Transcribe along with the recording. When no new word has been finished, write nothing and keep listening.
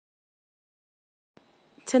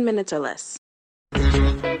10 minutes or less.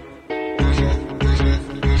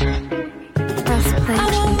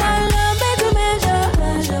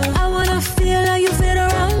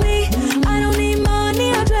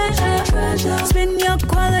 Spend your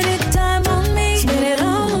quality time on me. Spend it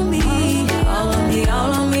all on me. All on me,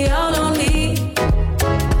 all on me, all on me.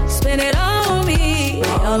 Spend it all on me.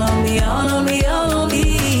 All on me, all on me, all on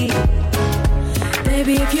me.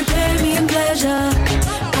 Baby, if you pay me in pleasure,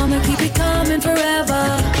 I'ma keep it coming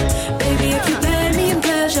forever. Baby, if you pay me in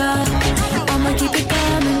pleasure, I'ma keep it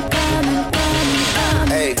coming, coming, coming, coming.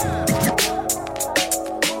 Hey.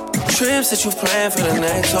 Trips that you plan for the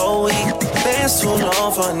next whole week. Bands too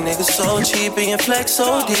long for a nigga so cheap. And your flex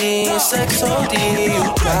OD and sex OD. You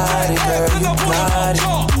got it, girl, you got it.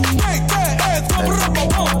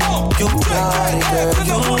 You got it, girl,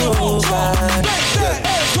 you got it.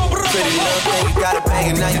 Pretty little thing, you got it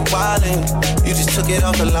banging, now you wildin'. You just took it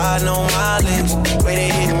off the line, no mileage. Way they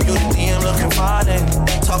hit him, you the DM looking violent.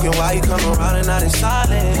 Talking while you come around and not in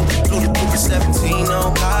silent. Blue the book 17,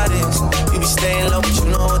 no guidance. You be staying low, but you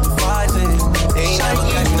know what the vibes is. They ain't never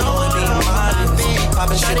got you know it being modest.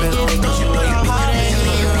 Poppin' shippin' on because you know you poppin'.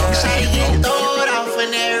 Shawty get throwed off in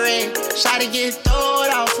that ring. Shawty get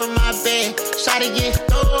throwed off in my bed. Shawty get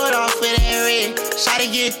throwed off in that ring. Shawty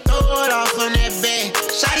get throwed off on that bed.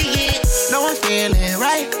 Shawty get, no I'm feeling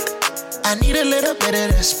right. I need a little bit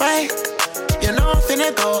of that Sprite. You know I'm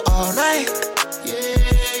finna go all night. Yeah,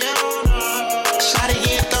 you know. Shawty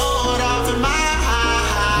get throwed off in my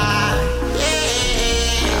high.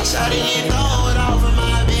 Yeah, shawty get throwed off in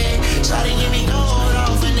my bed. Shawty get me throwed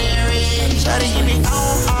off in that ring. Shawty get me oh.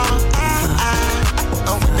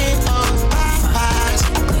 I'm with it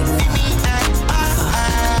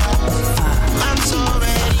I'm so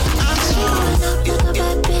ready, I'm so ready. Like a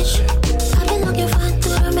bad bitch. I've been looking fine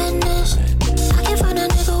through the madness. I can't find a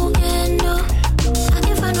nigga who can do. I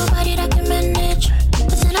can't find nobody that can manage.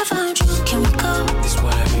 But then I found you, can we go? It's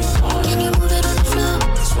whatever you want. Can you move it on the floor?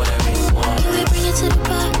 It's whatever you want. Can we bring it to the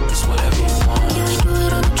back? It's whatever you want. Can we do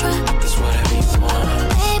it on the track? It's whatever you want.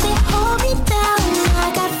 Baby, hold me down. I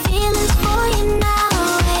got feelings for you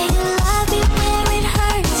now. Hey, you love me where it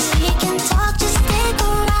hurts. We can talk, just stick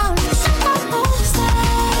around. I won't stay.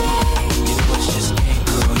 You know it's just game,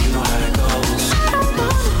 girl. You know how it goes. I don't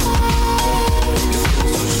wanna play. You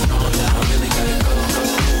feel so strong that I really gotta go.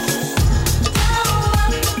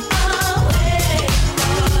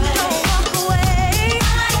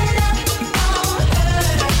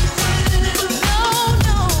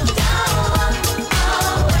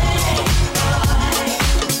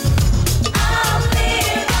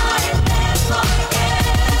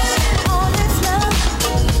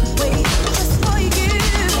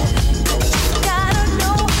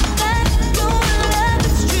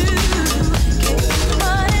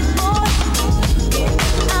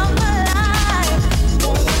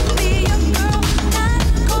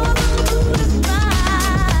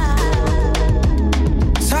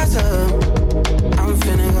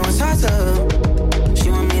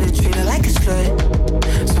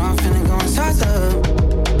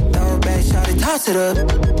 Toss it up.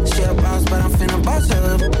 She a boss, but I'm finna boss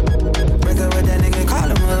up. Break up with that nigga, call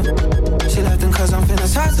him up. She left him cause I'm finna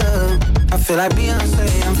sauce up. I feel like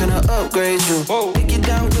Beyonce, I'm finna upgrade you. Take it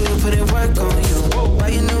down good, put in work on you. Buy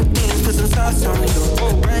your new things, put some sauce on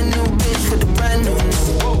you. Brand new bitch with the brand new.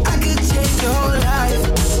 I could change your whole life.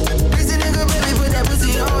 Crazy nigga, baby, put that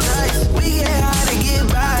pussy on ice. We get high to get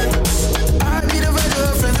by. I be the red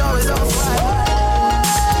girlfriends always on fire.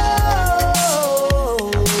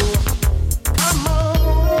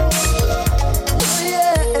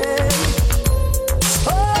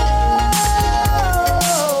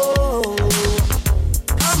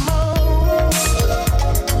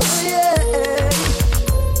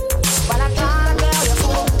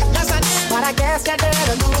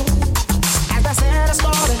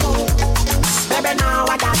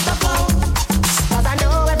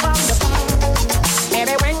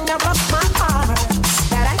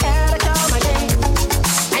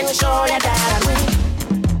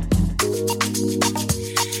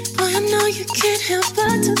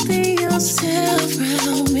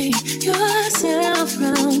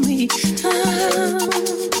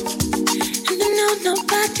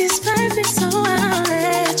 Nobody's perfect, so I'll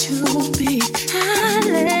let you be. I'll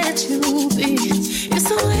let you be. It's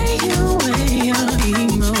the way you weigh your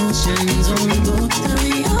emotions on both of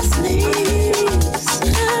your sleeves.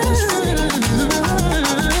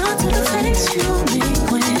 To the face you make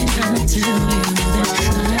when I tell you that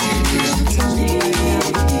I have to leave.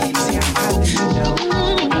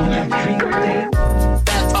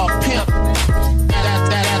 That's all pimp.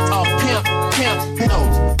 That's all pimp. No,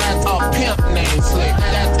 that's all pimp name slick.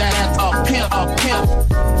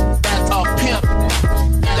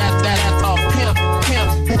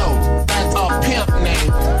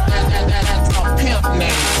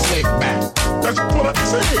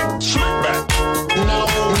 Slick back. No,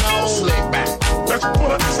 slick back. That's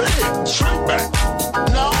what I said. Slick back.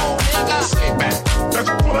 No, nigga, slick back. That's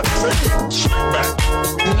what I said. Slick back.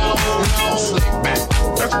 No, slick back.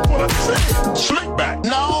 That's what I said. Slick back.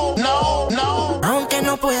 No. Aunque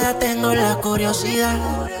no pueda, tengo la curiosidad.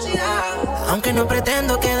 Aunque no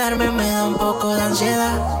pretendo quedarme, me da un poco de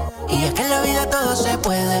ansiedad. Y es que en la vida todo se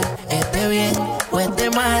puede, esté bien o esté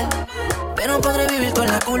mal. Pero no podré vivir con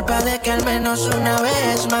la culpa de que al menos una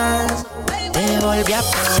vez más te volví a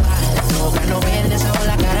probar. Tu boca no pierde sabor,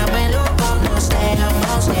 la caramelo. Nos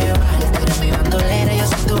dejamos llevar. Tú eres mi bandolera, yo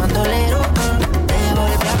soy tu bandolero. Te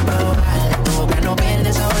volví a probar. Tu boca no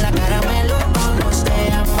pierde sabor, la caramelo. Nos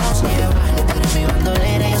dejamos llevar. Tú eres mi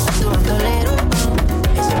bandolera, yo soy tu bandolero.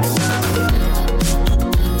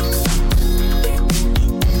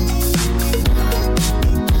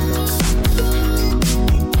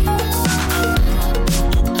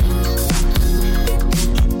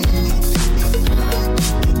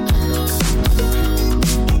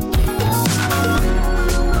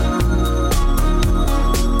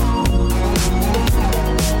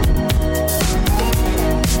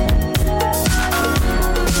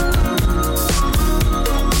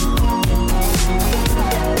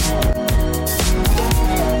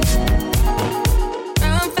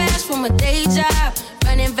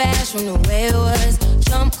 From the way it was,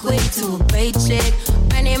 jump quick to a paycheck,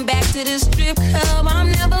 running back to the strip club. I'm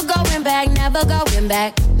never going back, never going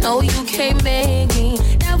back. No, you can't make me.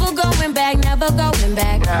 Never going back, never going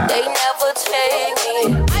back. They never take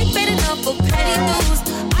me. I paid enough for petty dues.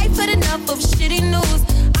 I put enough of shitty news.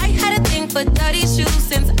 I had a thing for dirty shoes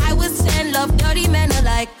since I was 10. Love dirty men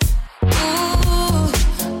alike. Ooh,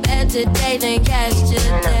 better today than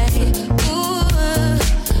yesterday. Ooh,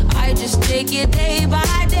 I just take it day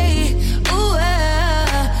by day. Ooh,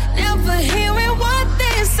 never hearing what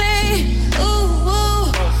they say.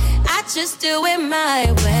 Ooh, I just do it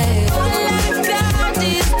my way. All I got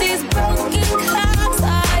is these broken clocks. I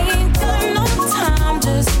ain't got no time,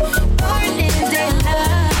 just burning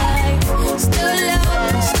daylight. Still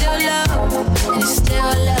love, and still love,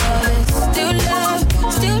 still love, still love,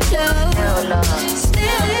 still love.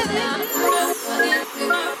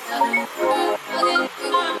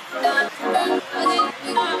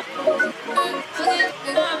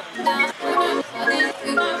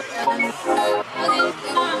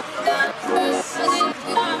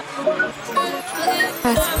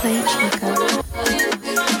 Let's play Chico.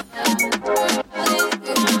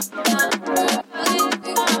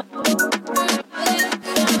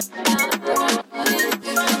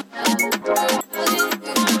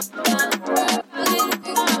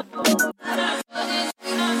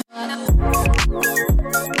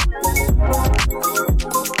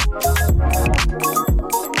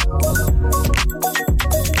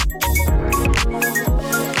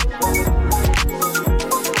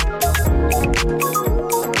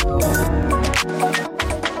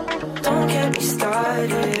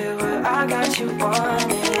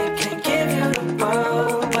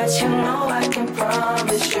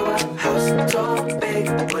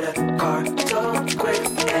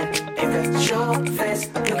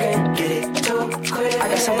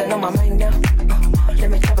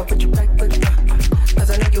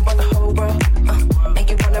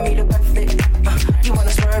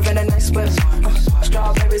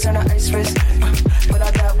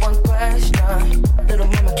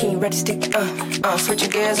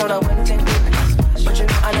 Switching gears on a Wednesday, but you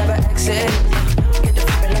know I never exit. Get the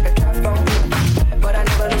feeling like a trap phone, but I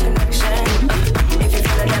never lose connection. If you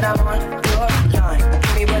feeling that I'm on your line,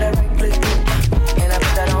 hit me with a right click, and I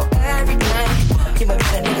put that on everything. Keep my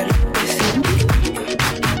man a nigga like this.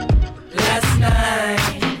 Last night,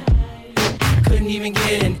 I couldn't even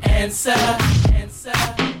get an answer.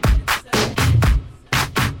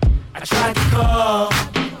 I tried to call,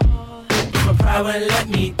 but my pride wouldn't let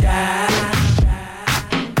me die.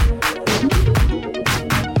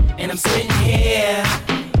 And I'm sitting here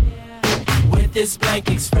with this blank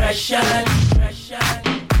expression.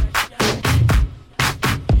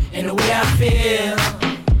 And the way I feel,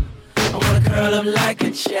 I wanna curl up like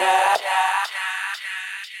a child.